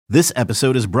This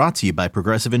episode is brought to you by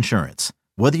Progressive Insurance.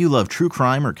 Whether you love true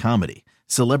crime or comedy,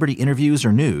 celebrity interviews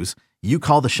or news, you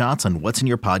call the shots on what's in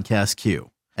your podcast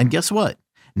queue. And guess what?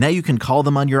 Now you can call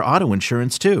them on your auto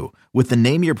insurance too with the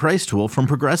Name Your Price tool from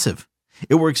Progressive.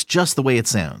 It works just the way it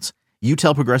sounds. You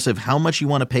tell Progressive how much you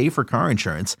want to pay for car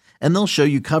insurance, and they'll show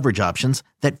you coverage options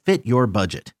that fit your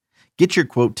budget. Get your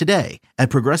quote today at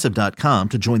Progressive.com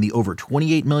to join the over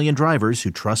 28 million drivers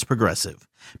who trust Progressive.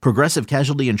 Progressive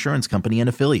Casualty Insurance Company and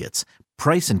Affiliates.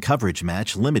 Price and coverage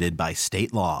match limited by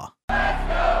state law. Hey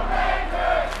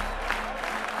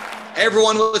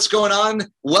everyone, what's going on?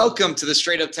 Welcome to the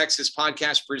Straight Up Texas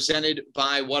podcast presented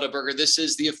by Whataburger. This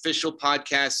is the official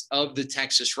podcast of the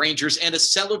Texas Rangers and a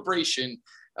celebration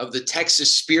of the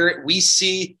Texas spirit we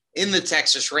see in the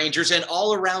Texas Rangers and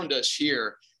all around us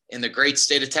here in the great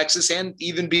state of Texas and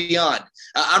even beyond.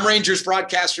 I'm Rangers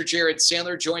broadcaster Jared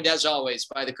Sandler, joined as always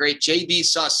by the great J.B.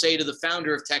 Saucedo, the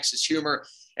founder of Texas Humor.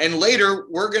 And later,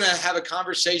 we're going to have a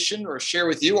conversation or share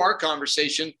with you our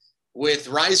conversation with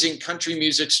rising country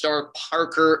music star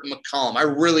Parker McCollum. I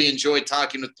really enjoyed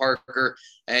talking with Parker,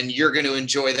 and you're going to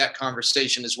enjoy that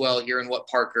conversation as well, hearing what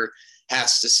Parker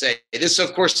has to say. This,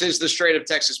 of course, is the Straight Up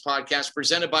Texas podcast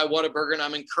presented by Whataburger, and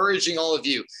I'm encouraging all of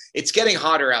you. It's getting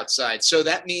hotter outside, so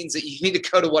that means that you need to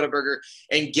go to Whataburger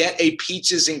and get a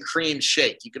peaches and cream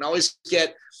shake. You can always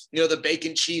get, the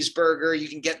bacon cheeseburger. You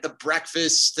can get the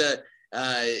breakfast.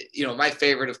 My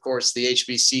favorite, of course, the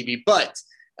HBCB, but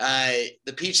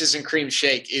the peaches and cream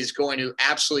shake is going to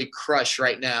absolutely crush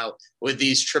right now with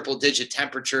these triple-digit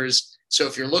temperatures. So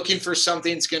if you're looking for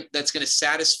something that's going to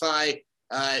satisfy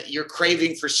you're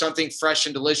craving for something fresh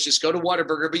and delicious, go to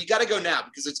Whataburger, but you got to go now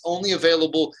because it's only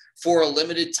available for a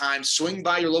limited time. Swing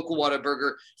by your local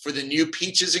Whataburger for the new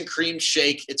peaches and cream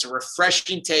shake. It's a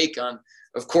refreshing take on,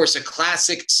 of course, a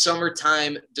classic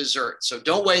summertime dessert. So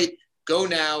don't wait. Go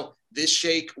now. This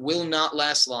shake will not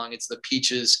last long. It's the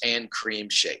peaches and cream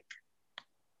shake.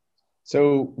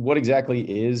 So what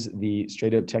exactly is the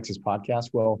Straight Up Texas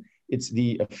podcast? Well, it's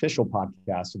the official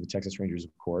podcast of the Texas Rangers,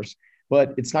 of course.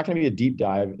 But it's not going to be a deep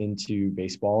dive into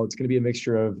baseball. It's going to be a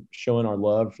mixture of showing our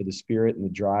love for the spirit and the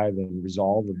drive and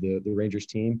resolve of the Rangers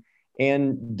team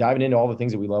and diving into all the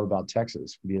things that we love about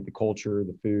Texas, be it the culture,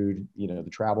 the food, the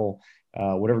travel,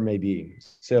 whatever it may be.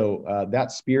 So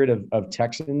that spirit of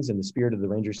Texans and the spirit of the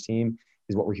Rangers team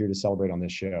is what we're here to celebrate on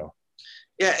this show.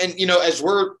 Yeah, and, as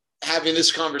we're having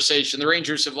this conversation, the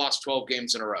Rangers have lost 12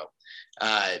 games in a row.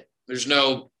 There's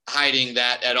no hiding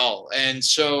that at all. And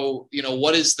so,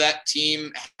 what is that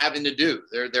team having to do?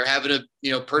 They're having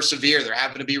to, persevere. They're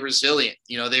having to be resilient.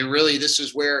 This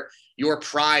is where your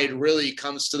pride really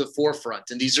comes to the forefront.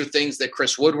 And these are things that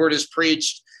Chris Woodward has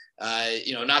preached,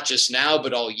 not just now,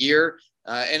 but all year.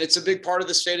 And it's a big part of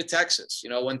the state of Texas.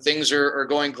 When things are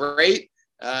going great,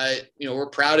 we're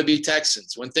proud to be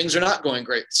Texans. When things are not going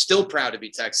great, still proud to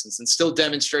be Texans and still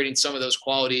demonstrating some of those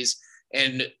qualities.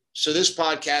 And so this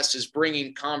podcast is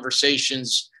bringing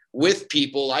conversations with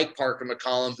people like Parker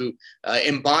McCollum who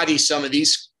embody some of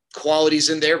these qualities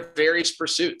in their various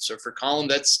pursuits. So for Collum,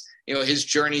 that's, his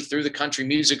journey through the country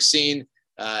music scene.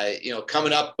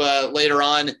 Coming up later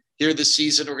on here this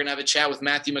season, we're going to have a chat with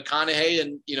Matthew McConaughey.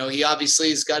 And, he obviously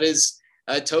has got his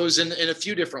toes in a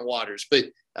few different waters. But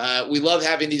we love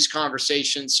having these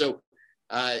conversations. So,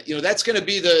 that's going to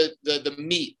be the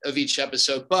meat of each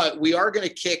episode. But we are going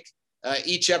to kick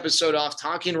each episode off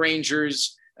talking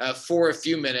Rangers for a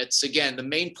few minutes. Again, the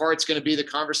main part's going to be the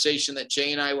conversation that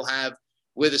Jay and I will have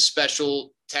with a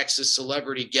special Texas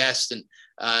celebrity guest. And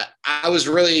I was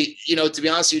really, to be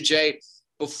honest with you, Jay,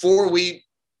 before we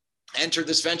entered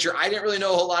this venture, I didn't really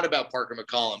know a whole lot about Parker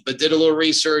McCollum, but did a little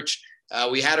research.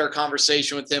 We had our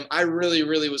conversation with him. I really,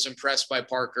 really was impressed by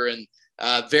Parker and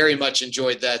very much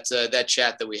enjoyed that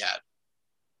chat that we had.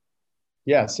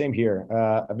 Yeah, same here.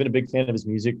 I've been a big fan of his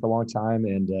music for a long time,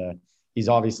 and he's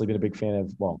obviously been a big fan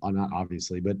of, well, not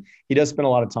obviously, but he does spend a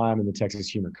lot of time in the Texas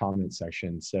Humor comment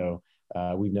section. So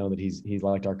we've known that he's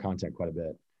liked our content quite a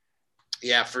bit.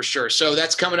 Yeah, for sure. So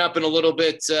that's coming up in a little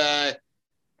bit.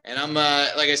 And I'm,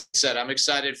 like I said, I'm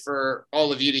excited for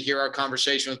all of you to hear our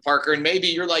conversation with Parker. And maybe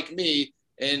you're like me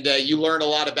and you learn a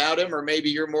lot about him, or maybe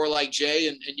you're more like Jay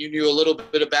and you knew a little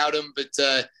bit about him, but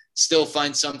still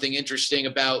find something interesting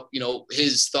about,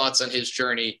 his thoughts on his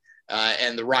journey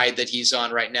and the ride that he's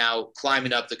on right now,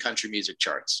 climbing up the country music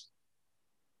charts.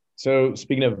 So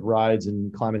speaking of rides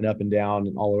and climbing up and down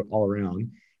and all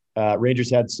around,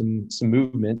 Rangers had some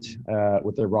movement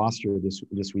with their roster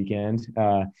this weekend.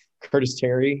 Curtis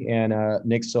Terry and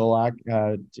Nick Solak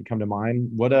to come to mind.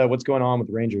 What's going on with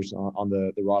the Rangers on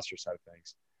the roster side of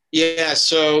things? Yeah,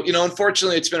 so,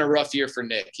 unfortunately, it's been a rough year for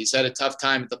Nick. He's had a tough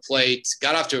time at the plate,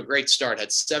 got off to a great start,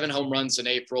 had 7 home runs in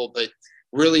April, but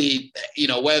really,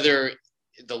 whether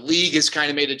the league has kind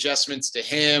of made adjustments to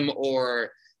him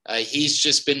or he's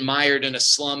just been mired in a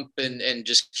slump and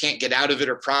just can't get out of it,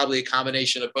 or probably a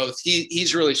combination of both,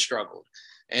 he's really struggled.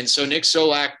 And so Nick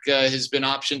Solak has been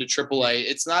optioned to AAA.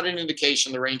 It's not an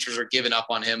indication the Rangers are giving up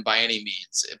on him by any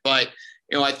means. But,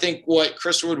 I think what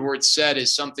Chris Woodward said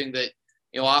is something that,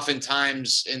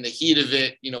 oftentimes in the heat of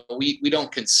it, we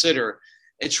don't consider.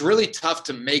 It's really tough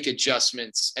to make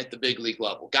adjustments at the big league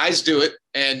level. Guys do it,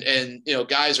 and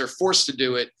guys are forced to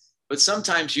do it, but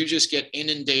sometimes you just get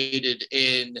inundated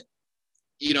in,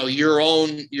 your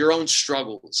own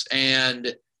struggles.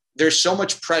 And there's so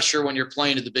much pressure when you're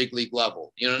playing at the big league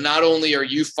level. Not only are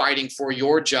you fighting for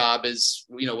your job, as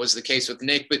was the case with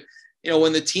Nick, but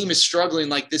when the team is struggling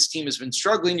like this team has been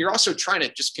struggling, you're also trying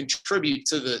to just contribute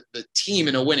to the team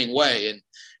in a winning way. And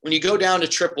when you go down to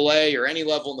AAA or any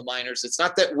level in the minors, it's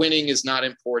not that winning is not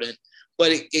important,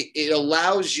 but it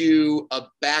allows you a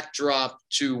backdrop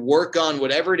to work on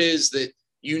whatever it is that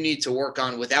you need to work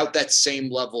on without that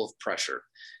same level of pressure.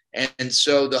 And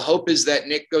so the hope is that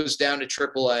Nick goes down to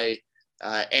AAA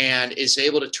and is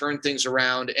able to turn things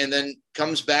around, and then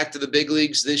comes back to the big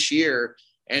leagues this year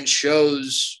and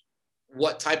shows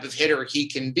what type of hitter he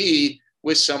can be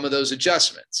with some of those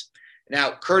adjustments.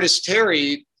 Now, Curtis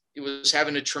Terry was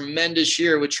having a tremendous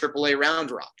year with AAA Round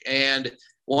Rock. And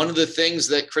one of the things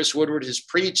that Chris Woodward has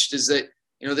preached is that,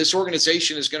 this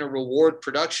organization is going to reward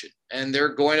production, and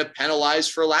they're going to penalize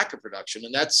for lack of production.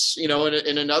 And that's,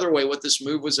 in another way, what this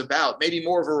move was about. Maybe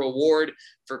more of a reward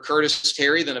for Curtis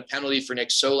Terry than a penalty for Nick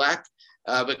Solak.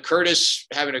 But Curtis,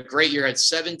 having a great year, had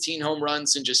 17 home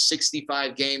runs in just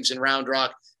 65 games in Round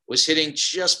Rock, was hitting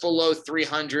just below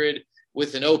 300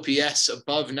 with an OPS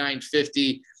above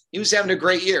 950. He was having a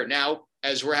great year. Now,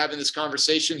 as we're having this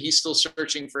conversation, he's still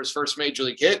searching for his first major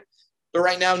league hit. But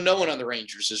right now, no one on the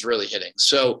Rangers is really hitting.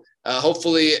 So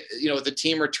hopefully, with the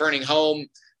team returning home,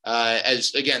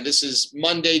 as again, this is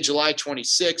Monday, July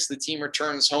 26th. The team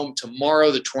returns home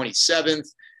tomorrow, the 27th.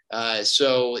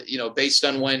 So, based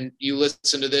on when you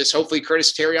listen to this, hopefully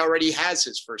Curtis Terry already has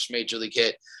his first major league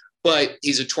hit. But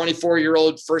he's a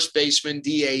 24-year-old first baseman,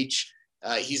 DH.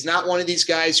 He's not one of these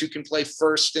guys who can play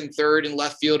first and third and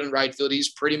left field and right field.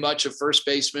 He's pretty much a first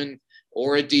baseman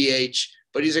or a DH.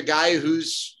 But he's a guy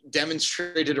who's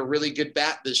demonstrated a really good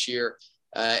bat this year.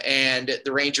 And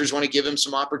the Rangers want to give him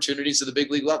some opportunities at the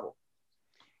big league level.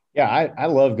 Yeah, I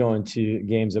love going to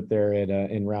games up there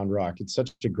in Round Rock. It's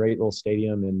such a great little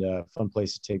stadium and a fun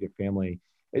place to take a family.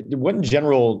 What in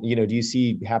general, do you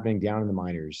see happening down in the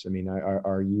minors? I mean,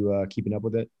 are you keeping up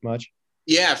with it much?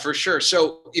 Yeah, for sure.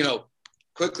 So,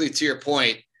 quickly to your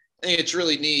point, I think it's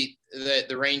really neat that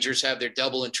the Rangers have their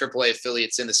double and AAA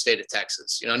affiliates in the state of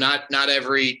Texas. Not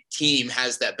every team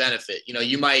has that benefit.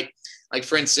 You might, like,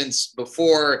 for instance,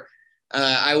 before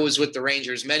I was with the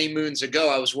Rangers many moons ago,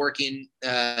 I was working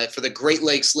for the Great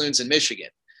Lakes Loons in Michigan.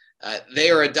 They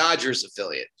are a Dodgers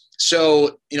affiliate.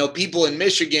 So, people in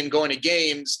Michigan going to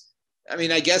games, I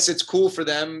mean, I guess it's cool for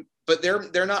them, but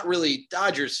they're not really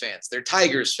Dodgers fans. They're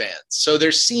Tigers fans. So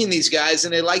they're seeing these guys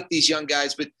and they like these young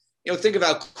guys. But, think of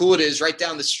how cool it is right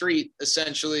down the street,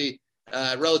 essentially,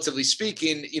 relatively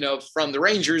speaking, from the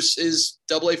Rangers is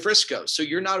AA Frisco. So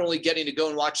you're not only getting to go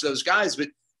and watch those guys, but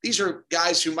these are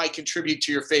guys who might contribute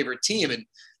to your favorite team. And,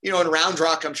 in Round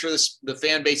Rock, I'm sure the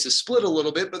fan base is split a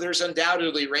little bit, but there's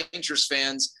undoubtedly Rangers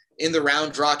fans in the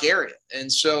Round Rock area.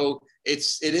 And so it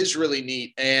is really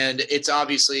neat. And it's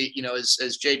obviously,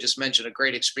 as Jay just mentioned, a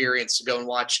great experience to go and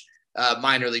watch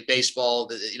minor league baseball.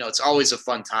 It's always a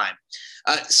fun time.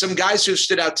 Some guys who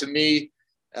stood out to me,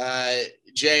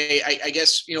 Jay, I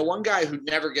guess, one guy who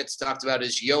never gets talked about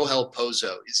is Yoel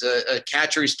Pozo. He's a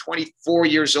catcher. He's 24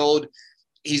 years old.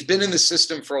 He's been in the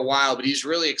system for a while, but he's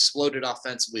really exploded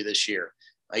offensively this year.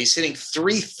 He's hitting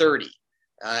 .330.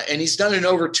 And he's done it in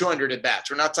over 200 at bats.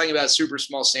 We're not talking about a super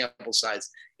small sample size.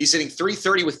 He's hitting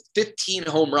 .330 with 15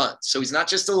 home runs. So he's not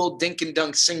just a little dink and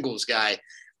dunk singles guy.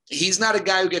 He's not a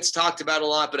guy who gets talked about a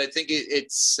lot, but I think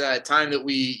it's time that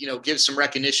we, give some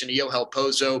recognition to Yoel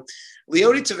Pozo.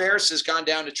 Leody Taveras has gone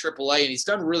down to AAA and he's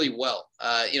done really well.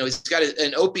 He's got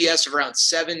an OPS of around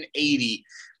 780.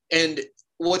 And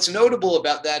what's notable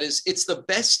about that is it's the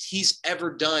best he's ever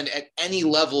done at any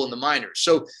level in the minors.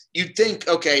 So you'd think,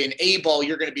 okay, in A ball,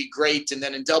 you're going to be great. And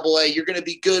then in AA, you're going to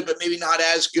be good, but maybe not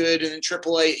as good. And in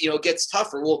AAA, it gets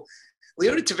tougher. Well,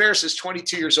 Leody Taveras is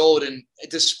 22 years old. And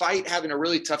despite having a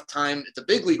really tough time at the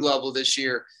big league level this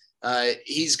year,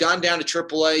 he's gone down to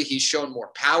AAA. He's shown more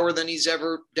power than he's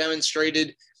ever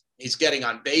demonstrated. He's getting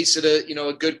on base at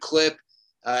a good clip.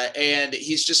 And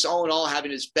he's just all in all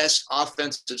having his best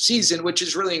offensive season, which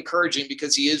is really encouraging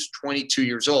because he is 22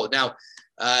 years old. Now,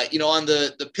 on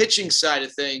the pitching side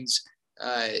of things,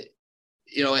 I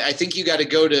think you got to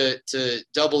go to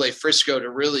Double-A Frisco to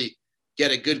really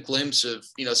get a good glimpse of,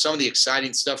 some of the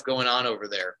exciting stuff going on over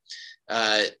there.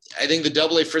 I think the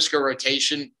Double-A Frisco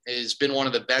rotation has been one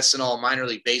of the best in all minor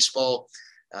league baseball.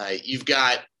 You've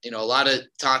got, a lot of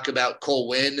talk about Cole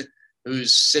Winn,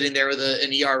 who's sitting there with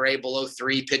an ERA below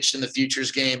 3, pitched in the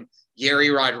futures game.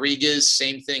 Yeri Rodriguez,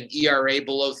 same thing, ERA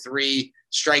below 3,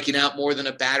 striking out more than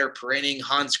a batter per inning.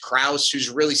 Hans Kraus, who's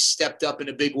really stepped up in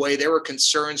a big way. There were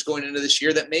concerns going into this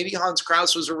year that maybe Hans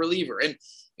Kraus was a reliever. And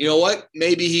you know what?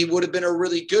 Maybe he would have been a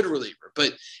really good reliever.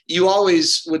 But you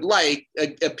always would like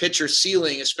a pitcher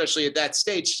ceiling, especially at that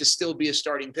stage, to still be a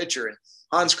starting pitcher. And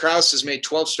Hans Kraus has made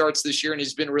 12 starts this year, and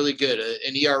he's been really good,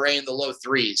 an ERA in the low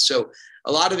 3s. So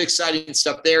a lot of exciting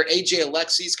stuff there. A.J.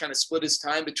 Alexy's kind of split his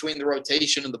time between the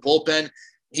rotation and the bullpen.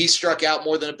 He struck out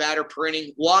more than a batter per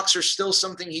inning. Walks are still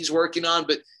something he's working on,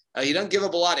 but he doesn't give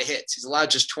up a lot of hits. He's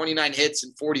allowed just 29 hits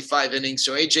in 45 innings.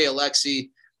 So A.J. Alexy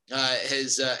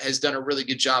has done a really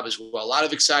good job as well. A lot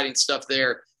of exciting stuff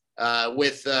there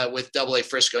with Double-A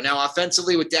Frisco. Now,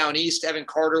 offensively with Down East, Evan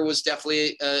Carter was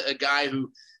definitely a guy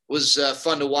who was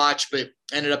fun to watch, but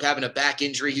ended up having a back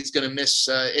injury. He's going to miss,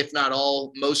 if not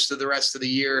most of the rest of the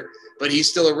year, but he's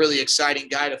still a really exciting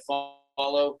guy to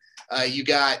follow. You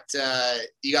got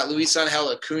Luis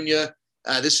Angel Acuna.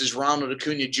 This is Ronald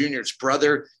Acuna Jr.'s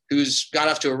brother, who's got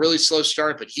off to a really slow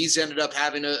start, but he's ended up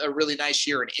having a really nice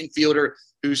year. An infielder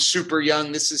who's super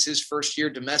young. This is his first year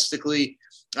domestically.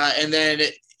 And then,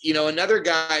 another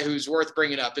guy who's worth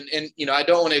bringing up, and I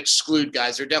don't want to exclude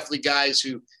guys. There are definitely guys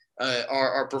who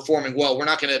are performing well.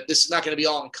 This is not going to be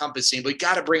all encompassing, but we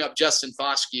got to bring up Justin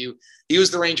Foscue. He was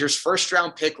the Rangers' first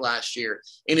round pick last year.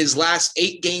 In his last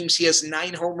 8 games, he has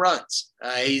 9 home runs.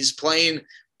 He's playing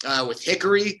with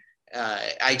Hickory.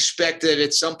 I expect that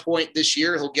at some point this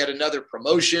year, he'll get another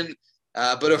promotion.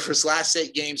 But over his last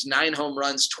 8 games, 9 home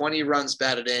runs, 20 runs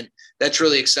batted in. That's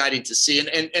really exciting to see.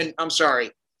 And I'm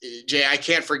sorry, Jay, I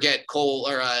can't forget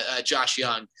Josh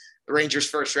Young, the Rangers'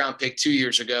 first round pick 2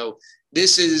 years ago.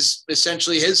 This is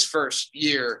essentially his first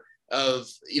year of,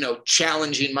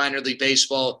 challenging minor league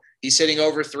baseball. He's hitting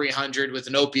over 300 with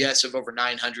an OPS of over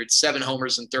 900, 7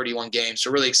 homers in 31 games. So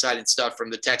really exciting stuff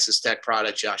from the Texas Tech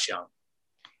product, Josh Young.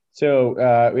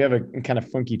 So we have a kind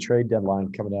of funky trade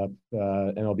deadline coming up.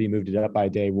 MLB moved it up by a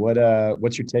day.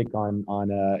 What's your take on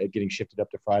it getting shifted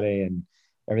up to Friday and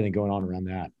everything going on around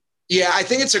that? Yeah, I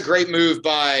think it's a great move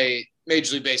by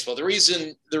Major League Baseball. The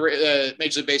reason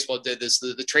Major League Baseball did this,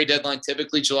 the trade deadline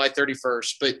typically July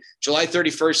 31st, but July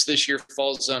 31st this year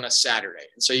falls on a Saturday.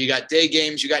 And so you got day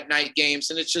games, you got night games,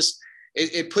 and it's just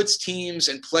it puts teams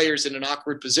and players in an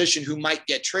awkward position who might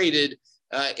get traded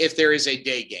if there is a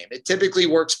day game. It typically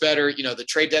works better. The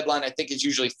trade deadline, I think, is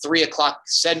usually 3:00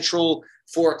 Central,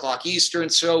 4:00 Eastern.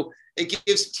 So it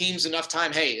gives teams enough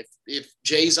time. Hey, if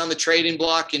Jay's on the trading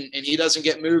block and he doesn't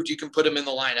get moved, you can put him in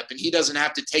the lineup, and he doesn't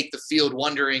have to take the field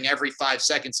wondering every 5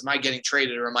 seconds, am I getting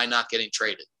traded or am I not getting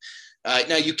traded?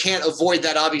 Now, you can't avoid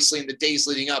that, obviously, in the days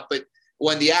leading up, but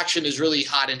when the action is really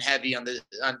hot and heavy on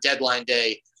deadline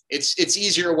day, it's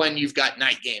easier when you've got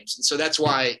night games. And so that's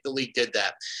why the league did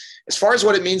that. As far as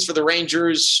what it means for the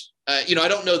Rangers, I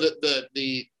don't know that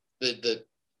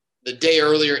the day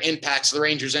earlier impacts the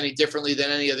Rangers any differently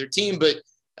than any other team, but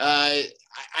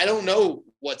I don't know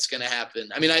what's going to happen.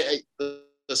 I mean,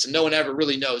 listen, no one ever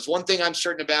really knows. One thing I'm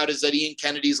certain about is that Ian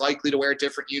Kennedy is likely to wear a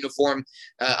different uniform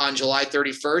on July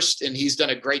 31st, and he's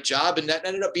done a great job, and that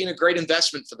ended up being a great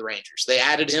investment for the Rangers. They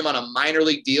added him on a minor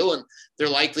league deal, and they're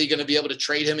likely going to be able to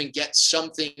trade him and get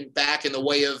something back in the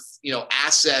way of,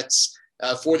 assets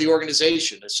for the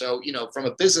organization. So, from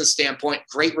a business standpoint,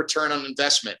 great return on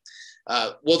investment.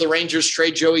 Will the Rangers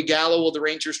trade Joey Gallo? Will the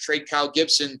Rangers trade Kyle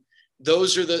Gibson?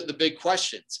 Those are the big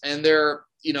questions. And there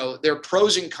are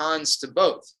pros and cons to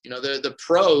both. The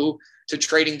pro to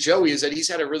trading Joey is that he's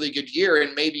had a really good year,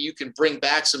 and maybe you can bring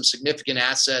back some significant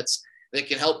assets that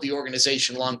can help the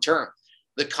organization long term.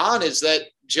 The con is that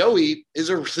Joey is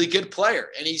a really good player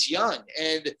and he's young.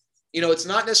 And it's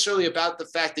not necessarily about the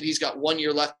fact that he's got 1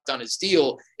 year left on his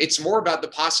deal. It's more about the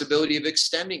possibility of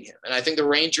extending him. And I think the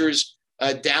Rangers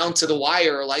down to the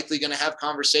wire are likely going to have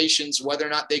conversations whether or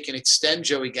not they can extend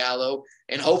Joey Gallo.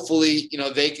 And hopefully,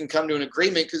 they can come to an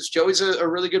agreement, because Joey's a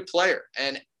really good player,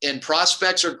 and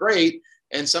prospects are great.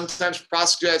 And sometimes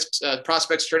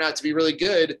prospects turn out to be really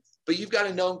good, but you've got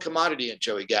a known commodity in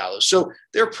Joey Gallo. So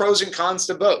there are pros and cons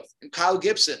to both. And Kyle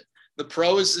Gibson, The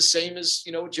pro is the same as,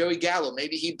 Joey Gallo.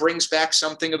 Maybe he brings back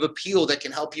something of appeal that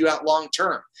can help you out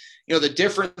long-term. The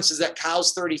difference is that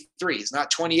Kyle's 33. He's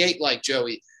not 28 like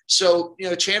Joey. So,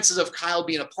 chances of Kyle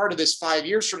being a part of this 5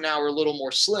 years from now are a little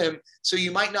more slim. So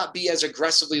you might not be as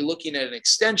aggressively looking at an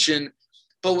extension.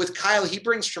 But with Kyle, he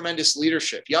brings tremendous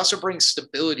leadership. He also brings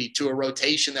stability to a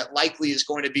rotation that likely is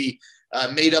going to be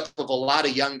made up of a lot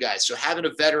of young guys. So having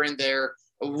a veteran there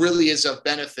really is of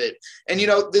benefit. And,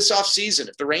 this offseason,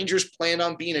 if the Rangers plan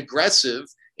on being aggressive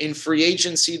in free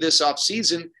agency this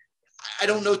offseason, I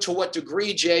don't know to what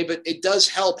degree, Jay, but it does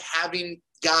help having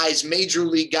guys, major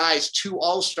league guys, 2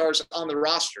 all-stars on the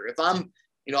roster. If I'm,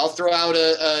 I'll throw out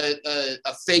a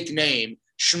fake name,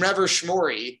 Shmurda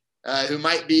Shmurda, who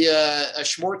might be a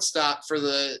shortstop for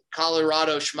the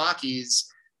Colorado Schmockies.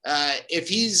 If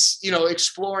he's,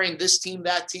 exploring this team,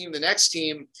 that team, the next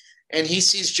team, and he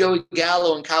sees Joey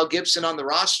Gallo and Kyle Gibson on the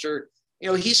roster,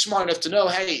 he's smart enough to know,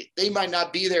 hey, they might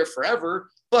not be there forever,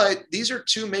 but these are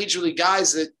 2 major league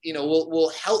guys that, will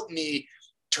help me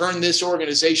turn this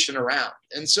organization around.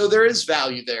 And so there is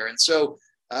value there. And so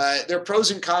there are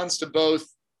pros and cons to both.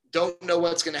 Don't know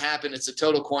what's going to happen. It's a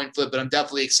total coin flip, but I'm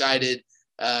definitely excited.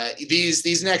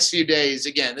 These next few days,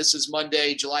 again, this is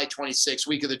Monday, July 26th,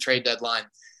 week of the trade deadline.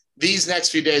 These next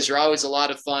few days are always a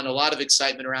lot of fun, a lot of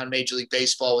excitement around Major League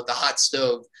Baseball with the hot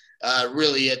stove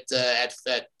really at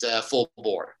full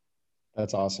bore.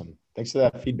 That's awesome. Thanks for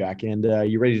that feedback. And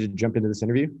you ready to jump into this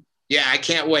interview? Yeah, I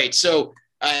can't wait. So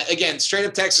again, Straight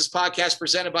Up Texas podcast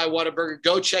presented by Whataburger.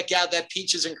 Go check out that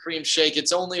peaches and cream shake.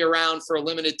 It's only around for a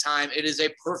limited time. It is a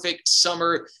perfect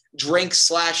summer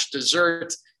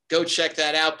drink/dessert. Go check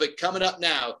that out. But coming up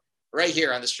now, right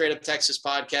here on the Straight Up Texas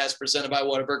podcast presented by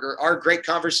Whataburger, our great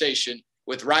conversation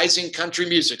with rising country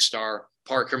music star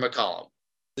Parker McCollum.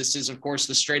 This is, of course,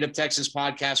 the Straight Up Texas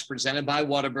podcast presented by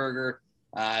Whataburger.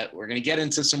 We're going to get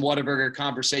into some Whataburger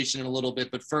conversation in a little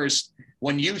bit. But first,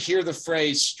 when you hear the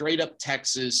phrase Straight Up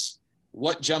Texas,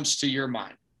 what jumps to your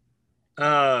mind?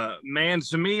 Man,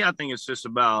 to me, I think it's just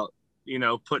about,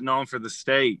 putting on for the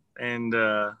state. And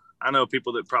I know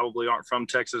people that probably aren't from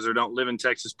Texas or don't live in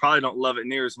Texas probably don't love it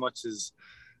near as much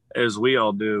as we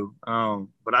all do.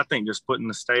 But I think just putting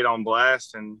the state on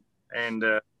blast and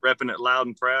repping it loud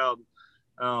and proud,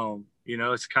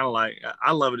 it's kind of like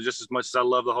I love it just as much as I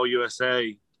love the whole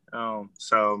USA.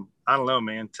 So I don't know,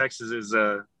 man. Texas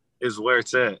is where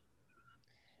it's at.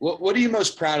 What are you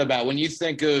most proud about when you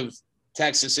think of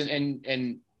Texas?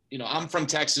 And I'm from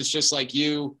Texas just like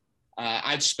you.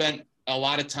 I've spent a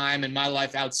lot of time in my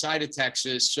life outside of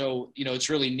Texas. So, it's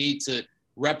really neat to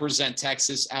represent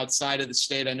Texas outside of the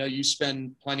state. I know you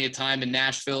spend plenty of time in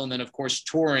Nashville and then, of course,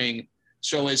 touring.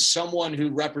 So as someone who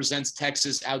represents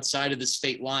Texas outside of the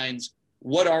state lines,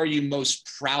 what are you most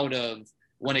proud of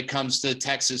when it comes to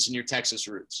Texas and your Texas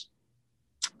roots?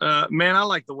 Man, I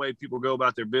like the way people go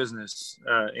about their business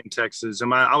in Texas.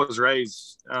 I was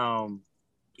raised,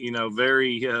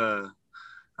 very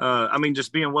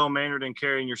just being well-mannered and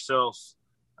carrying yourself,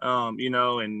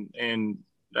 and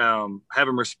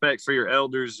having respect for your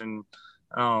elders and,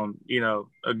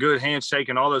 a good handshake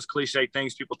and all those cliche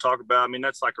things people talk about. I mean,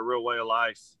 that's like a real way of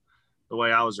life, the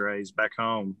way I was raised back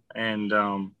home. And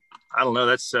I don't know,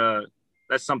 that's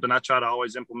something I try to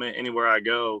always implement anywhere I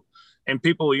go. And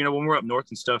people, when we're up north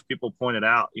and stuff, people point it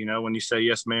out, when you say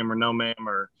yes, ma'am, or no, ma'am,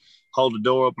 or hold the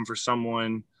door open for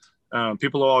someone.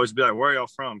 People will always be like, where are y'all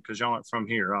from? Because y'all aren't from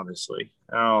here, obviously.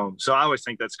 So I always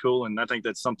think that's cool. And I think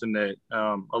that's something that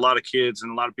a lot of kids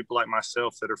and a lot of people like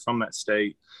myself that are from that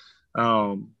state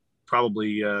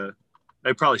probably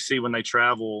see when they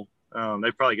travel.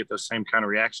 They probably get those same kind of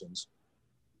reactions.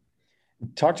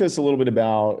 Talk to us a little bit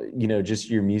about, just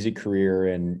your music career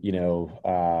and,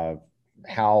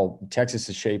 how Texas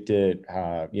has shaped it,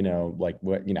 like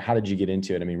what, how did you get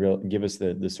into it? I mean, give us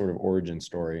the sort of origin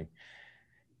story.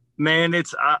 Man,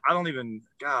 I don't even,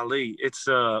 golly, it's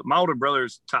my older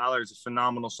brother's Tyler's a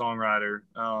phenomenal songwriter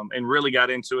and really got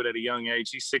into it at a young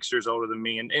age. He's 6 years older than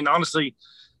me. And honestly,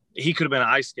 he could have been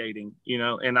ice skating,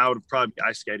 and I would have probably be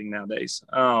ice skating nowadays.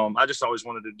 I just always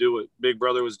wanted to do what Big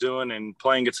Brother was doing, and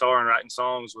playing guitar and writing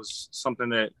songs was something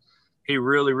that he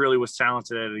really, really was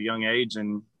talented at a young age.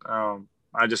 And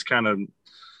I just kind of,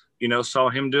 saw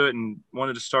him do it and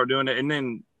wanted to start doing it. And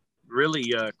then really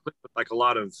clicked with like a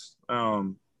lot of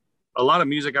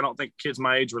music I don't think kids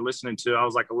my age were listening to. I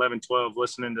was like 11, 12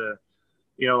 listening to,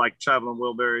 like Traveling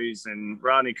Wilburys and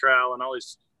Rodney Crowell and all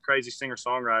these crazy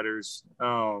singer-songwriters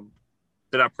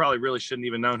that I probably really shouldn't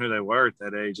even known who they were at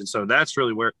that age. And so that's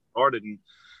really where it started, and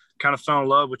kind of fell in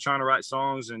love with trying to write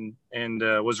songs and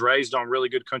was raised on really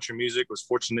good country music, was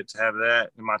fortunate to have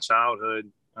that in my childhood,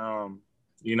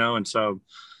 and so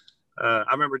I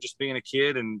remember just being a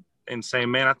kid and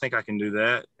saying, man, I think I can do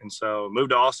that. And so moved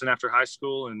to Austin after high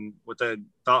school and with that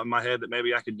thought in my head that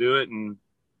maybe I could do it. And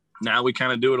now we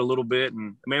kind of do it a little bit.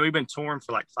 And we've been touring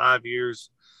for like 5 years,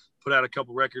 put out a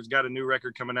couple records, got a new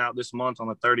record coming out this month on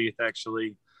the 30th,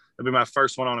 actually. It'll be my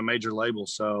first one on a major label.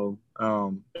 So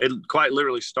it quite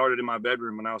literally started in my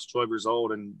bedroom when I was 12 years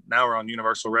old. And now we're on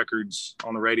Universal Records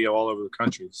on the radio all over the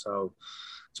country. So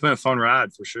it's been a fun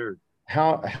ride for sure.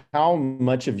 How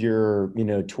much of your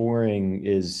touring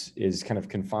is kind of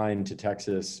confined to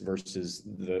Texas versus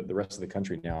the rest of the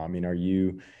country now? I mean, are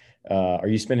you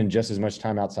spending just as much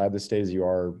time outside the state as you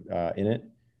are in it?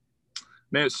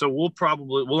 Man, so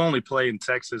we'll only play in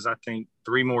Texas, I think,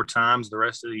 3 more times the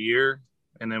rest of the year,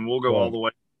 and then we'll go all the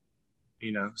way,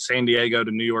 San Diego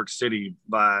to New York City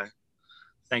by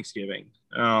Thanksgiving,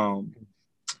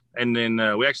 and then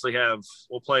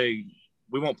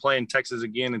we won't play in Texas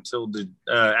again until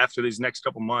after these next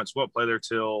couple months. We won't play there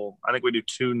till, I think we do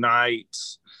 2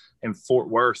 nights in Fort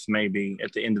Worth maybe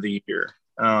at the end of the year.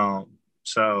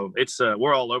 So it's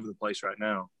we're all over the place right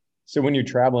now. So when you're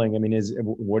traveling, I mean,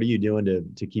 what are you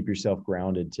doing to keep yourself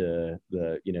grounded to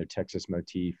the Texas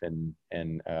motif? And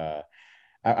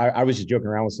I was just joking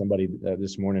around with somebody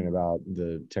this morning about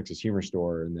the Texas Humor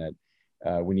Store and that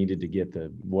we needed to get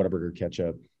the Whataburger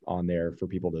ketchup on there for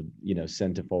people to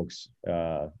send to folks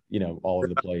all over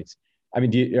the place. I mean,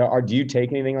 do you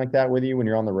take anything like that with you when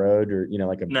you're on the road, or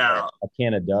like a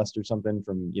can of dust or something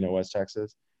from West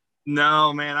Texas?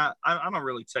 No, man, I don't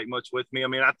really take much with me. I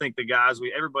mean, I think the guys,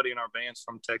 everybody in our band's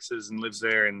from Texas and lives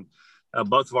there, and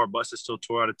both of our buses still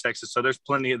tour out of Texas, so there's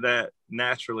plenty of that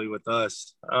naturally with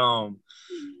us.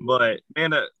 But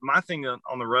man, my thing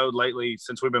on the road lately,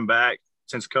 since we've been back,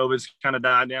 since COVID's kind of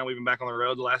died down, we've been back on the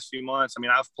road the last few months. I mean,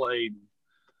 I've played,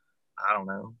 I don't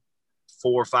know,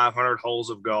 400 or 500 holes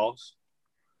of golf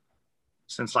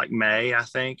since like May, I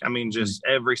think. I mean, just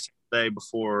every day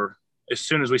before, as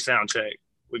soon as we sound check,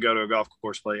 we go to a golf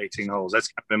course, play 18 holes. That's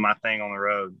kind of been my thing on the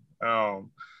road.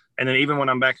 And then even when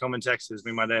I'm back home in Texas, me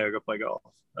and my dad go play golf.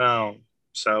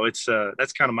 So it's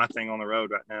that's kind of my thing on the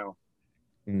road right now.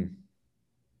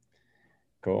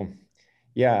 Cool.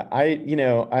 Yeah,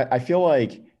 I feel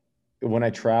like when I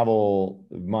travel,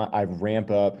 I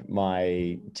ramp up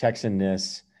my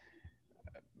Texanness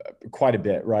quite a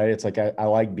bit, right? It's like I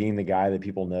like being the guy that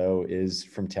people know is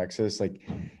from Texas. Like,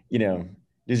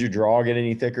 does your draw get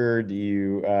any thicker? Do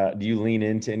you lean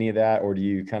into any of that, or do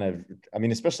you kind of? I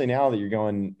mean, especially now that you're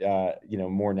going,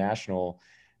 more national.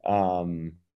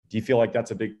 Do you feel like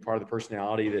that's a big part of the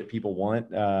personality that people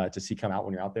want to see come out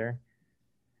when you're out there?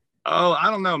 Oh, I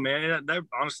don't know, man. That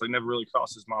honestly never really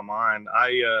crosses my mind.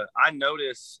 I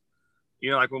notice,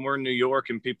 like when we're in New York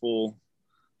and people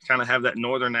kind of have that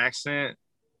northern accent,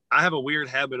 I have a weird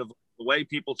habit of the way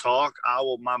people talk.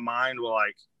 My mind will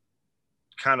like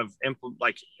kind of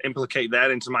implicate that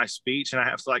into my speech, and I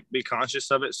have to like be conscious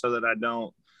of it so that I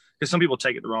don't, because some people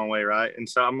take it the wrong way, right? And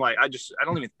so I'm like, I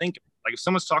don't even think, like if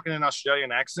someone's talking in an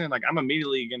Australian accent, like I'm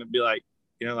immediately gonna be like,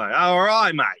 all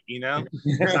right, mate, it's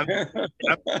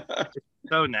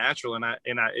so natural, and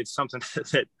it's something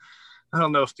that I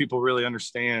don't know if people really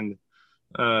understand,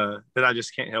 that I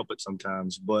just can't help it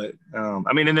sometimes. But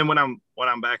I mean, and then when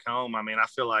I'm back home, I mean, I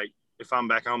feel like if I'm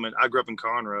back home, and I grew up in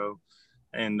Conroe,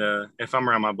 and if I'm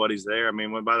around my buddies there, I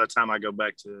mean, by the time I go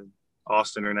back to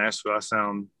Austin or Nashville, I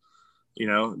sound,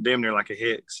 damn near like a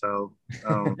hick. So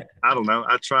I don't know.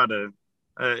 I try to.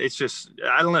 It's just,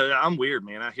 I don't know. I'm weird,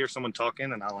 man. I hear someone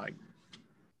talking and I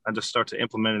just start to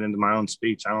implement it into my own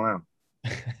speech. I don't know.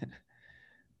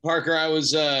 Parker, I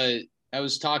was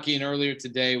talking earlier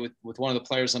today with one of the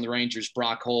players on the Rangers,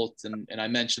 Brock Holt, and I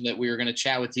mentioned that we were going to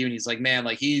chat with you, and he's like, man,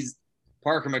 like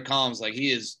Parker McCollum's like,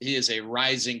 he is a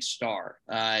rising star.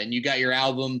 And you got your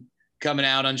album coming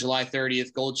out on July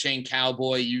 30th, Gold Chain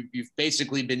Cowboy. You've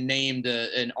basically been named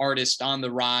an artist on the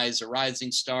rise, a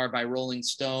rising star by Rolling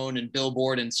Stone and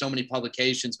Billboard and so many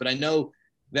publications. But I know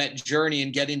that journey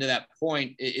and getting to that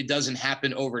point, it doesn't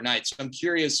happen overnight. So I'm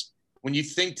curious, when you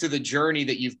think to the journey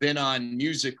that you've been on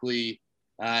musically,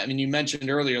 I mean, you mentioned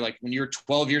earlier, like when you're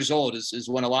 12 years old is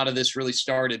when a lot of this really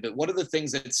started. But what are the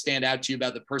things that stand out to you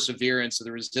about the perseverance or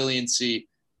the resiliency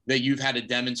that you've had to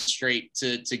demonstrate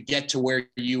to get to where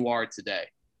you are today?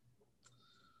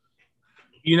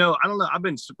 I don't know. I've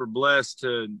been super blessed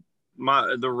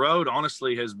the road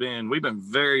honestly we've been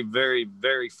very, very,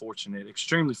 very fortunate,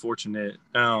 extremely fortunate.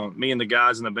 Me and the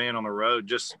guys in the band on the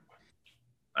road,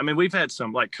 we've had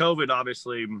some, like COVID,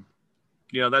 obviously,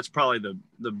 that's probably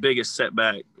the biggest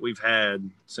setback we've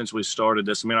had since we started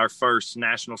this. I mean, our first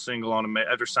national single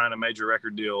after signing a major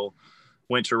record deal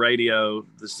went to radio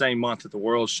the same month that the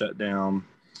world shut down.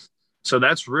 So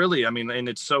that's really, I mean, and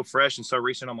it's so fresh and so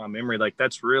recent on my memory. Like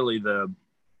that's really the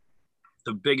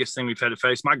biggest thing we've had to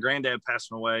face. My granddad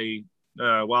passed away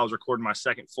while I was recording my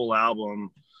second full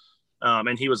album.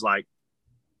 And he was like,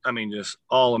 I mean, just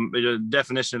the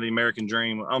definition of the American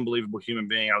dream, unbelievable human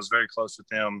being. I was very close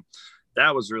with him.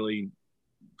 That was really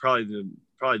probably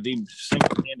the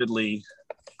single-handedly.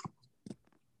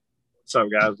 What's up,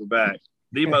 guys? We're back.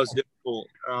 The most difficult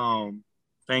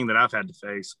thing that I've had to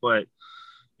face. But,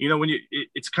 you know,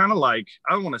 it's kind of like,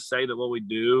 I don't want to say that what we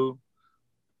do,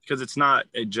 because it's not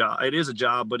a job. It is a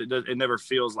job, but it never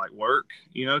feels like work,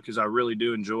 you know, because I really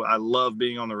do enjoy. I love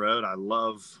being on the road. I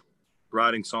love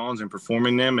writing songs and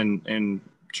performing them and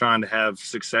trying to have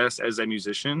success as a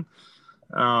musician.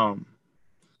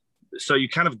 So you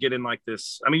kind of get in like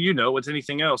this. I mean, you know, it's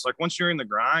anything else. Like once you're in the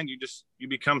grind, you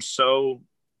become so,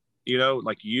 you know,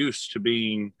 like used to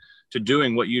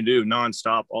doing what you do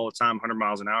nonstop all the time, 100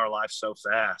 miles an hour, life so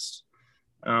fast.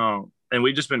 And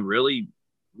we've just been really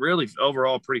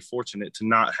overall pretty fortunate to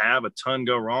not have a ton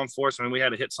go wrong for us. I mean, we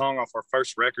had a hit song off our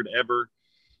first record ever.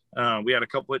 We had a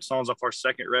couple hit songs off our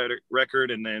second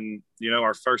record. And then, you know,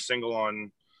 our first single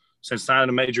since signing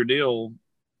a major deal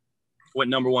went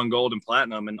 #1 gold and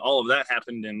platinum. And all of that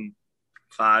happened in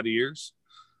 5 years,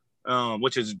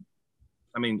 which is,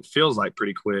 I mean, feels like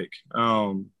pretty quick.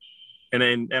 And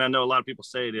I know a lot of people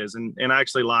say it is, and I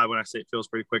actually lie when I say it feels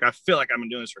pretty quick. I feel like I've been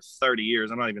doing this for 30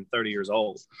 years. I'm not even 30 years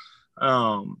old.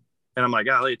 And I'm like,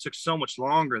 golly, it took so much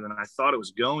longer than I thought it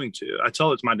was going to. I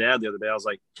told it to my dad the other day. I was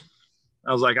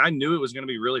like, I knew it was going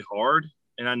to be really hard,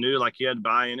 and I knew like he had to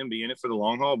buy in and be in it for the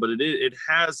long haul, but it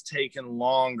has taken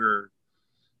longer,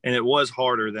 and it was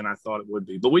harder than I thought it would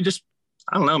be. But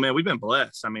I don't know, man, we've been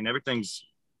blessed. I mean,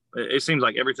 it seems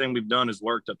like everything we've done has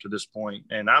worked up to this point,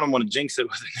 and I don't want to jinx it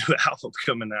with a new album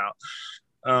coming out.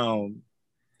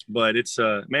 But it's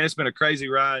been a crazy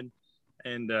ride.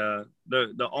 And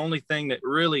the only thing that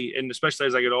really, and especially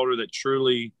as I get older, that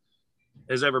truly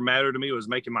has ever mattered to me was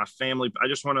making my family. I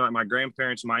just wanted like my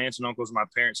grandparents, my aunts and uncles, my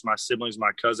parents, my siblings,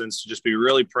 my cousins to just be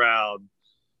really proud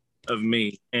of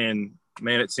me. And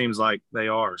man, it seems like they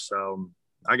are. So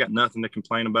I got nothing to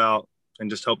complain about, and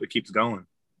just hope it keeps going.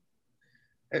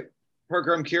 Hey,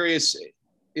 Parker, I'm curious,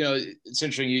 you know, it's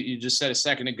interesting. You just said a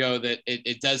second ago that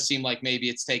it does seem like maybe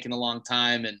it's taken a long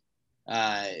time, and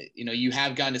you know, you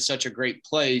have gotten to such a great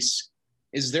place.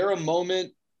 Is there a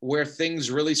moment where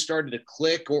things really started to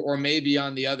click, or maybe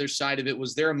on the other side of it,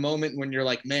 was there a moment when you're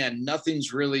like, man,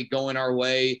 nothing's really going our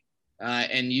way,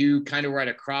 and you kind of were at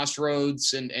a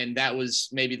crossroads, and that was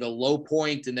maybe the low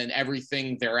point, and then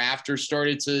everything thereafter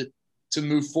started to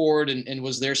move forward? And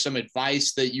was there some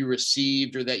advice that you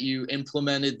received or that you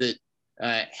implemented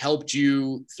that helped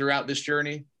you throughout this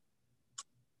journey?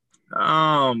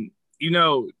 You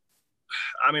know,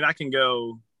 I mean, I can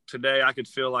go today, I could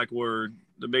feel like we're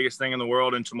the biggest thing in the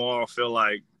world, and tomorrow I'll feel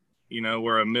like, you know,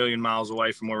 we're a million miles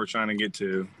away from where we're trying to get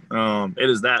to. It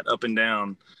is that up and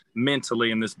down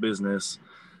mentally in this business.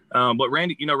 But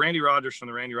Randy Rogers from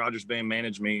the Randy Rogers Band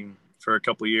managed me for a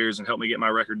couple of years and helped me get my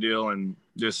record deal, and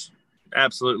just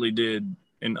absolutely did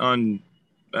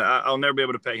I'll never be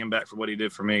able to pay him back for what he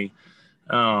did for me.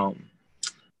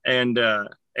 And I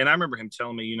remember him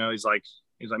telling me, you know, he's like,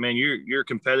 man, you're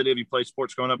competitive. You play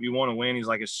sports growing up. You want to win. He's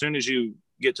like, as soon as you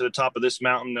get to the top of this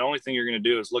mountain, the only thing you're going to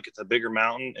do is look at the bigger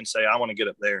mountain and say, I want to get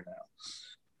up there now.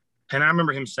 And I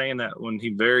remember him saying that when he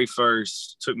very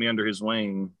first took me under his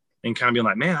wing, and kind of being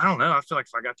like, man, I don't know. I feel like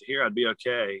if I got to here, I'd be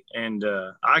okay. And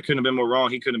I couldn't have been more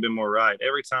wrong. He couldn't have been more right.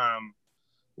 Every time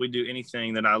we do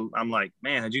anything that I'm like,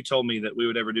 man, had you told me that we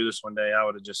would ever do this one day, I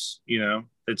would have just, you know,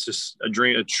 it's just a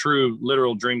dream, a true,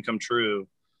 literal dream come true.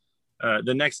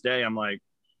 The next day I'm like,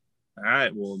 all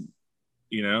right, well,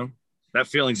 you know, that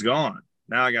feeling's gone.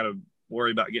 Now I got to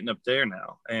worry about getting up there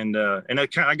now. And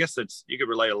I guess you could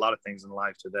relate a lot of things in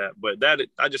life to that, but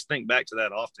I just think back to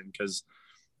that often, because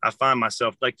I find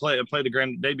myself like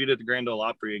debuted at the Grand Ole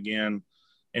Opry again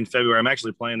in February. I'm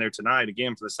actually playing there tonight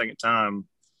again for the second time.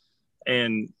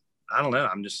 And I don't know,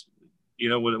 I'm just, you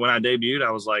know, when I debuted, I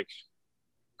was like,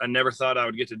 I never thought I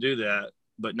would get to do that,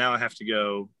 but now I have to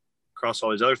go cross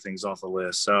all these other things off the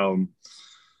list. So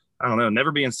I don't know,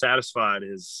 never being satisfied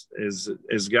is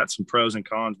got some pros and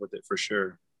cons with it for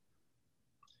sure.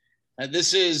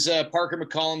 This is Parker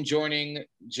McCollum joining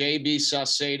JB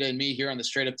Sauceda and me here on the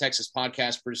Straight Up Texas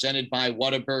podcast, presented by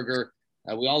Whataburger.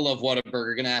 We all love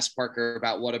Whataburger. Going to ask Parker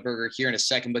about Whataburger here in a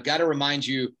second, but got to remind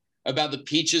you about the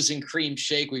Peaches and Cream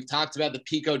Shake. We've talked about the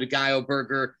Pico de Gallo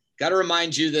burger. Got to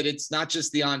remind you that it's not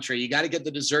just the entree. You got to get the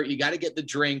dessert. You got to get the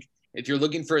drink. If you're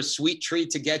looking for a sweet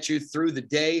treat to get you through the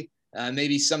day,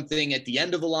 maybe something at the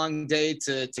end of a long day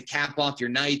to cap off your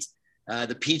night,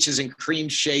 The Peaches and Cream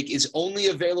Shake is only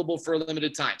available for a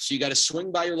limited time. So you got to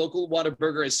swing by your local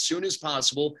Whataburger as soon as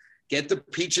possible. Get the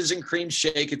Peaches and Cream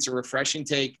Shake. It's a refreshing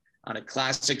take on a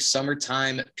classic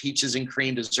summertime peaches and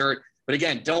cream dessert. But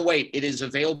again, don't wait. It is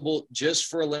available just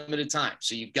for a limited time.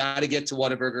 So you've got to get to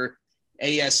Whataburger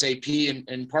ASAP.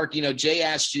 And Park, Jay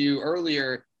asked you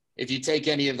earlier if you take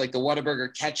any of like the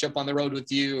Whataburger ketchup on the road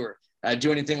with you or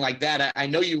do anything like that. I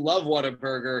know you love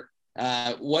Whataburger.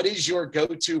 What is your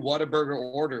go-to Whataburger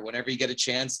order whenever you get a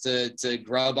chance to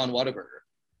grub on Whataburger?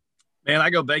 Man, I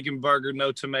go bacon burger,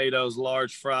 no tomatoes,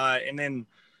 large fry. And then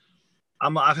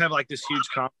I've had like this huge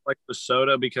conflict with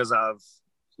soda because I've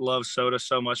loved soda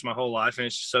so much my whole life and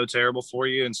it's just so terrible for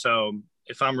you. And so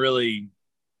if I'm really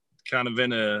kind of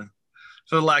in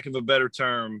for the lack of a better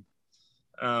term,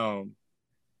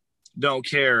 don't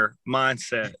care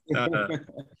mindset,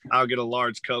 I'll get a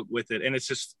large Coke with it. And it's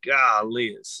just, golly,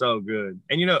 it's so good.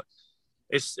 And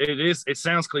it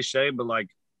sounds cliche, but like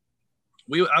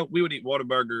we would eat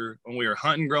Whataburger when we were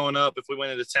hunting growing up. If we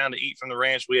went into town to eat from the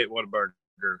ranch, we ate Whataburger.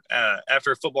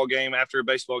 After a football game, after a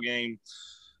baseball game,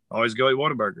 always go eat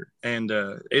Whataburger. And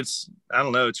I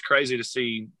don't know, it's crazy to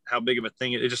see how big of a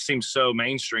thing it just seems so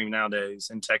mainstream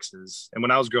nowadays in Texas. And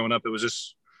when I was growing up, it was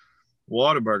just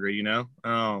Whataburger,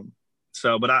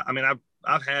 but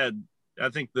I've had, I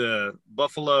think the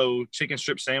buffalo chicken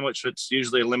strip sandwich, it's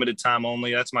usually a limited time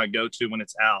only. That's my go-to when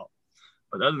it's out.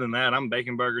 But other than that, I'm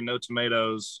bacon burger, no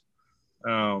tomatoes,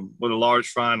 with a large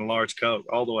fry and a large Coke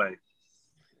all the way.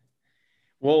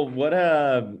 Well, what,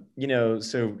 talking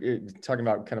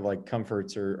about kind of like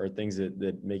comforts or things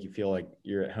that make you feel like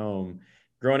you're at home.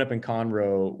 Growing up in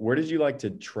Conroe, where did you like to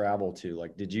travel to?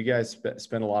 Like, did you guys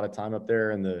spend a lot of time up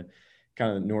there in the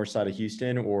kind of north side of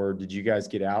Houston, or did you guys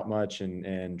get out much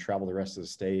and travel the rest of the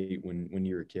state when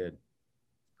you were a kid?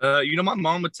 My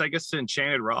mom would take us to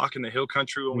Enchanted Rock in the Hill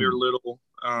Country when we were little.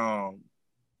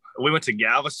 We went to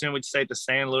Galveston. We'd stay at the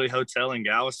San Luis Hotel in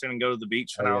Galveston and go to the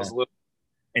beach when I was little.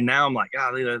 And now I'm like,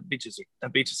 golly, that beach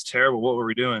is terrible. What were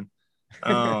we doing?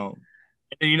 And,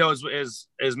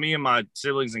 as me and my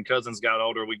siblings and cousins got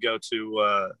older, we'd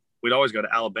always go to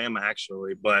Alabama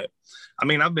actually. But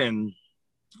I've been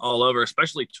all over,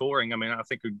 especially touring. I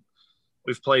think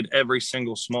we've played every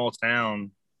single small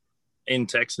town in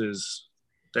Texas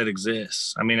that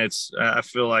exists. I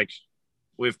feel like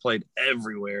we've played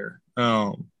everywhere.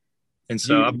 And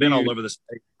so I've been all over the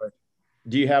state. But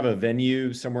do you have a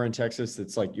venue somewhere in Texas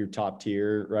that's like your top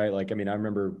tier, right? Like, I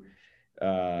remember,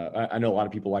 I know a lot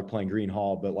of people like playing Green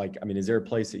Hall, but like, is there a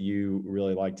place that you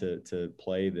really like to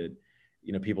play that,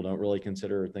 people don't really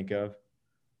consider or think of?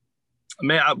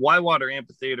 Whitewater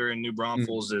Amphitheater in New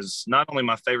Braunfels is not only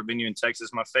my favorite venue in Texas,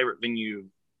 my favorite venue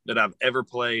that I've ever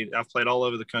played. I've played all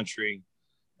over the country.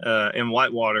 And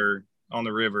Whitewater on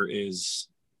the river is,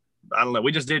 I don't know.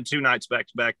 We just did 2 nights back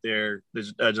to back there,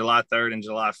 July 3rd and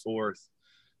July 4th.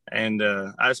 And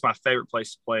it's my favorite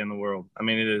place to play in the world.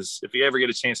 It is. If you ever get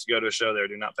a chance to go to a show there,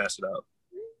 do not pass it up.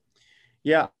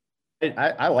 Yeah,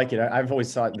 I like it. I've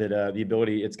always thought that the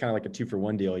ability, it's kind of like a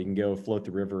 2-for-1 deal. You can go float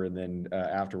the river and then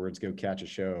afterwards go catch a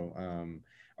show.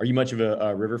 Are you much of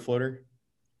a river floater?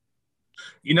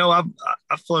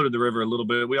 I've floated the river a little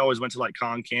bit. We always went to like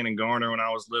Concan and Garner when I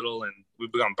was little, and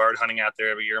we've gone bird hunting out there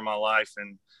every year of my life,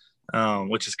 and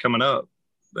which is coming up,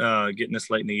 getting this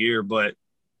late in the year. But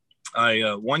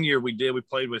one year we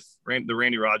played with the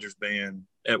Randy Rogers Band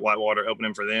at Whitewater,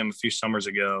 opening for them a few summers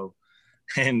ago.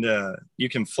 And you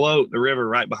can float the river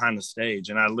right behind the stage.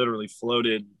 And I literally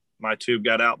floated my tube,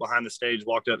 got out behind the stage,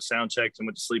 walked up, sound checked, and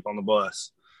went to sleep on the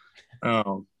bus.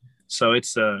 So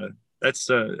it's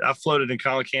I floated in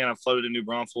Colican, I floated in New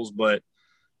Braunfels, but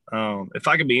if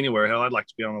I could be anywhere, hell, I'd like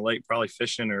to be on the lake, probably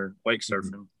fishing or wake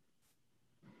surfing.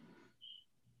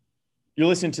 You're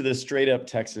listening to the Straight Up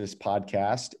Texas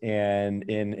podcast, and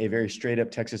in a very straight up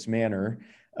Texas manner,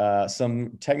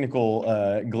 some technical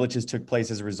glitches took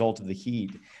place as a result of the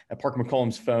heat. Parker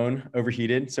McCollum's phone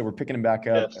overheated, so we're picking him back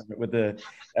up with a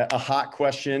hot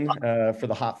question for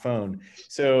the hot phone.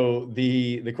 So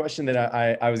the question that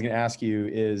I was going to ask you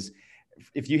is,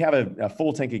 if you have a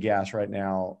full tank of gas right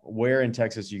now, where in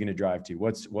Texas are you going to drive to?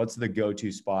 What's the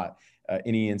go-to spot?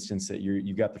 Any instance that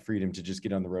you've got the freedom to just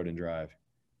get on the road and drive?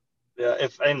 Yeah,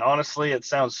 and honestly, it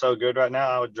sounds so good right now.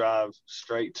 I would drive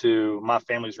straight to my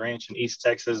family's ranch in East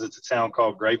Texas. It's a town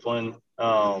called Grapeland,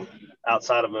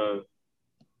 outside of a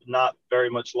not very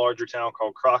much larger town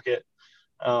called Crockett.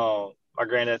 My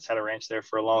granddad's had a ranch there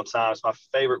for a long time. It's my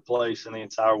favorite place in the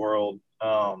entire world.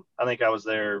 I think I was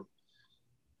there.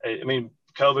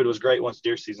 COVID was great once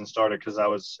deer season started because I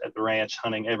was at the ranch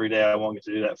hunting every day. I won't get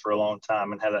to do that for a long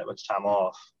time and have that much time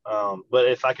off. But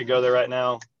if I could go there right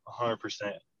now,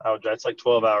 100%. I would drive. It's like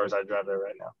 12 hours I drive there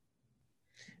right now.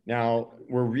 Now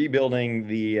we're rebuilding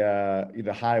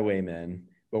the Highwaymen,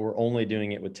 but we're only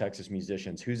doing it with Texas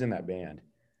musicians. Who's in that band?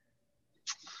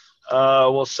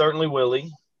 Well, certainly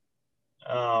Willie.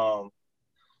 I'd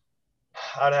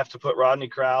have to put Rodney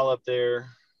Crowell up there.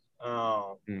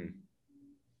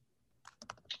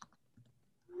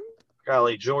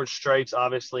 Golly, George Strait's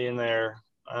obviously in there.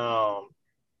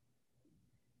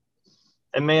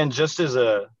 And man, just as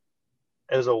a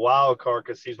wild card,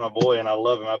 because he's my boy and I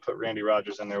love him, I put Randy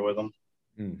Rogers in there with him.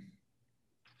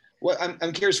 Well,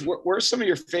 I'm curious, where are some of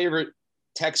your favorite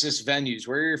Texas venues?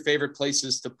 Where are your favorite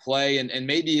places to play? And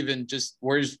maybe even just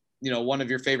where's, one of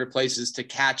your favorite places to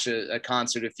catch a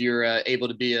concert if you're able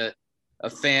to be a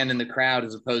fan in the crowd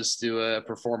as opposed to a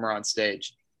performer on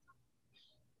stage?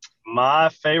 My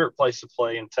favorite place to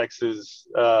play in Texas,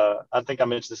 I think I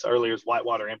mentioned this earlier, is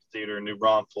Whitewater Amphitheater in New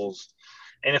Braunfels.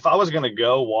 And if I was going to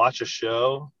go watch a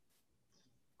show,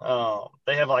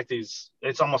 they have like these,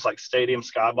 it's almost like stadium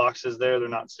skyboxes there. They're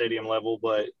not stadium level,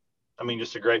 but I mean,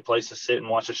 just a great place to sit and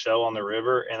watch a show on the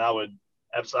river. And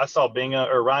I saw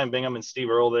Ryan Bingham and Steve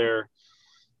Earle there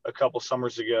a couple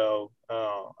summers ago.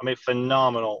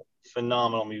 Phenomenal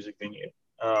music venue.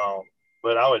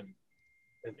 But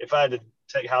if I had to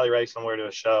take Hallie Ray somewhere to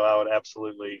a show, I would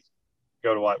absolutely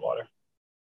go to Whitewater.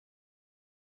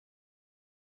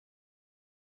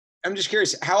 I'm just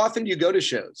curious, how often do you go to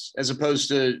shows as opposed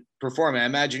to performing? I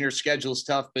imagine your schedule's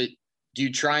tough, but do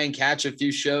you try and catch a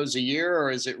few shows a year,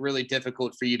 or is it really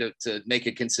difficult for you to make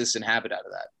a consistent habit out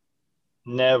of that?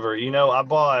 Never. I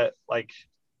bought like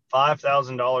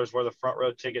 $5,000 worth of front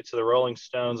row ticket to the Rolling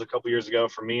Stones a couple years ago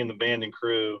for me and the band and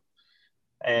crew.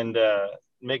 And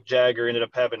Mick Jagger ended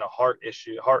up having a heart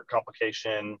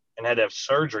complication, and had to have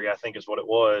surgery, I think is what it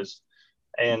was.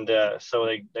 And so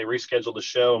they rescheduled the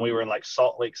show, and we were in like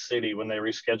Salt Lake City when they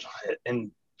rescheduled it and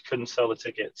couldn't sell the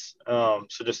tickets. So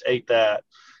just ate that,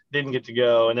 didn't get to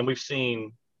go. And then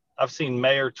I've seen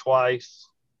Mayer twice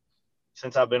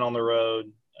since I've been on the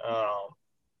road.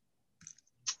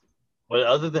 But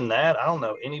other than that, I don't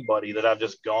know anybody that I've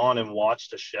just gone and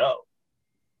watched a show.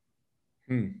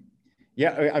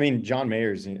 Yeah. I mean, John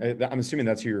Mayer's, I'm assuming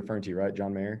that's who you're referring to, right?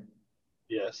 John Mayer?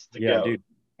 Yes. GOAT. Dude.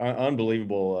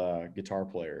 Unbelievable guitar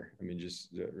player. I mean,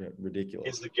 just ridiculous.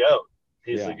 He's the GOAT.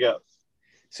 He's the GOAT.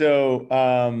 So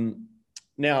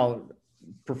now,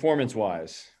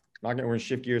 performance-wise, we're going to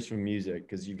shift gears from music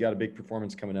because you've got a big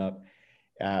performance coming up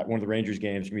at one of the Rangers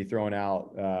games. You're going to be throwing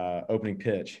out opening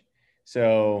pitch.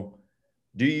 So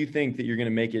do you think that you're going to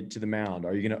make it to the mound?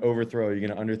 Are you going to overthrow? Are you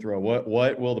going to underthrow?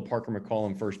 What will the Parker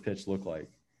McCollum first pitch look like?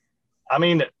 I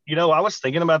mean, I was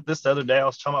thinking about this the other day. I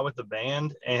was talking about with the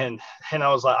band, and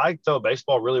I was like, I throw a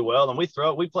baseball really well, and we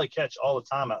play catch all the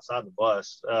time outside the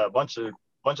bus. A bunch of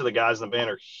the guys in the band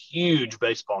are huge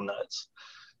baseball nuts,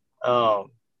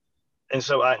 and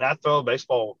so I throw a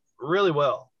baseball really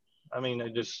well. I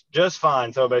mean, just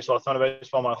fine. Throw a baseball. I've thrown a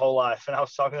baseball my whole life, and I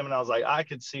was talking to them, and I was like, I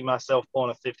could see myself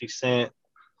pulling a 50 Cent,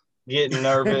 getting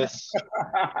nervous,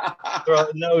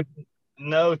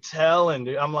 no telling,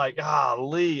 dude. I'm like,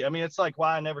 golly. I mean, it's like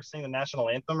why I never sing the national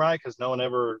anthem, right? Because no one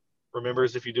ever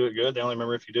remembers if you do it good. They only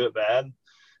remember if you do it bad.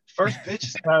 First pitch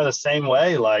is kind of the same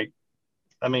way. Like,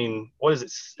 I mean, what is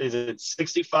it? Is it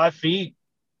 65 feet?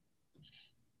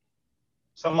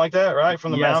 Something like that, right?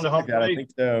 From the mound to home plate? I think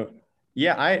so.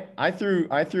 Yeah, I threw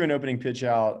an opening pitch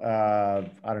out,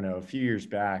 I don't know, a few years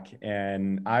back,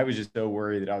 and I was just so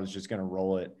worried that I was just going to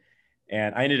roll it.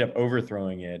 And I ended up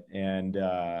overthrowing it, and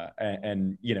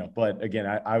but again,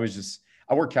 I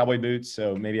wore cowboy boots,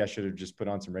 so maybe I should have just put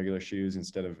on some regular shoes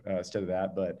instead of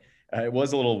that. But it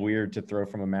was a little weird to throw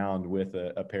from a mound with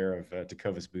a pair of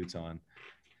Tecovas boots on.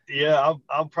 Yeah,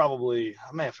 I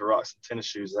may have to rock some tennis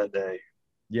shoes that day.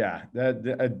 Yeah,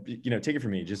 take it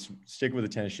from me. Just stick with the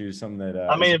tennis shoes. Something that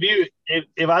I mean,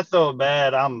 if I throw it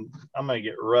bad, I'm gonna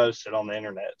get roasted on the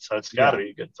internet. So it's got to be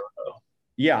a good throw.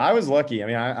 Yeah, I was lucky. I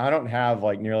mean, I don't have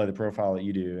like nearly the profile that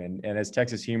you do. And as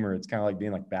Texas humor, it's kind of like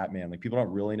being like Batman. Like people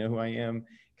don't really know who I am,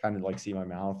 kind of like see my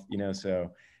mouth, so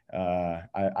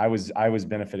I was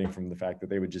benefiting from the fact that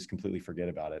they would just completely forget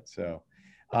about it. So,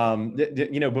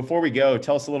 before we go,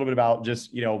 tell us a little bit about just,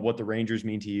 what the Rangers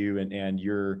mean to you and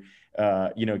your,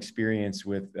 experience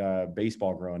with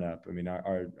baseball growing up. I mean,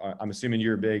 I'm assuming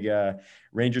you're a big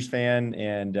Rangers fan,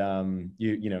 and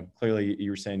clearly you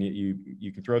were saying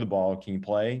you can throw the ball. Can you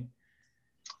play?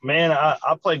 Man,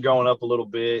 I played growing up a little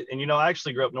bit, and I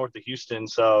actually grew up north of Houston,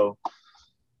 so.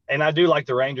 And I do like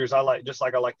the Rangers. I like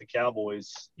the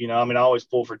Cowboys. I always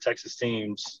pull for Texas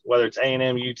teams, whether it's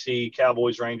A&M, UT,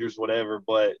 Cowboys, Rangers, whatever.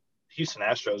 But Houston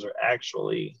Astros are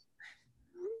actually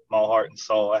my heart and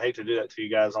soul. I hate to do that to you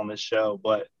guys on this show,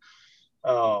 but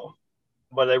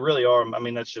they really are. I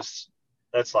mean,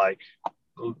 that's like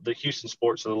the Houston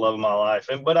sports are the love of my life.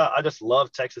 But I just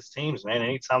love Texas teams, man.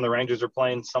 Anytime the Rangers are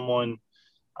playing someone,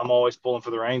 I'm always pulling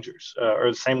for the Rangers, or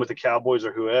the same with the Cowboys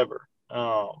or whoever.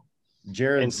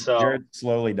 Jared's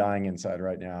slowly dying inside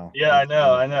right now. Yeah, I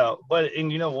know. But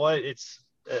you know what?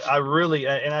 I really,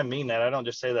 and I mean that. I don't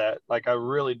just say that. Like, I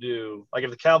really do. Like,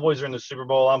 if the Cowboys are in the Super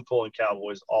Bowl, I'm pulling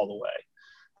Cowboys all the way.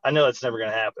 I know it's never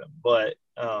going to happen, but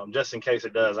just in case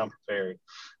it does, I'm prepared.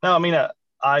 No, I mean,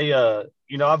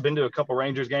 I've been to a couple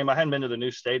Rangers games. I hadn't been to the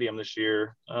new stadium this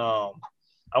year. I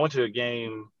went to a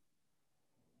game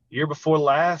year before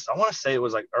last. I want to say it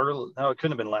was like early. No, it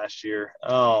couldn't have been last year.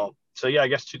 So yeah, I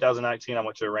guess 2019, I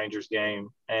went to a Rangers game,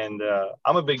 and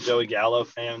I'm a big Joey Gallo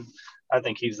fan. I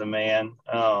think he's the man.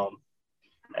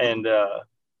 And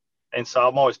so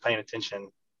I'm always paying attention,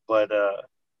 but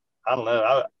I don't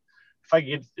know. If I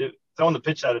could get throwing the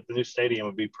pitch out at the new stadium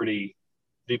would be pretty.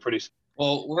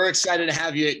 Well, we're excited to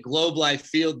have you at Globe Life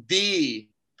Field, the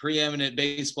preeminent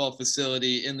baseball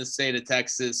facility in the state of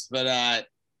Texas. But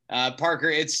Parker,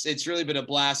 it's really been a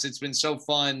blast. It's been so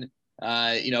fun,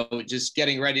 just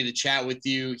getting ready to chat with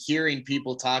you, hearing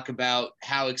people talk about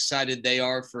how excited they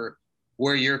are for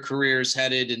where your career is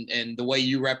headed and the way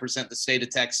you represent the state of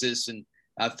Texas. And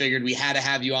I figured we had to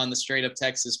have you on the Straight Up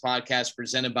Texas podcast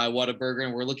presented by Whataburger.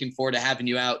 And we're looking forward to having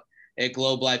you out at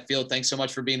Globe Life Field. Thanks so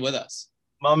much for being with us.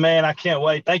 My man, I can't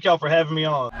wait. Thank y'all for having me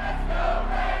on.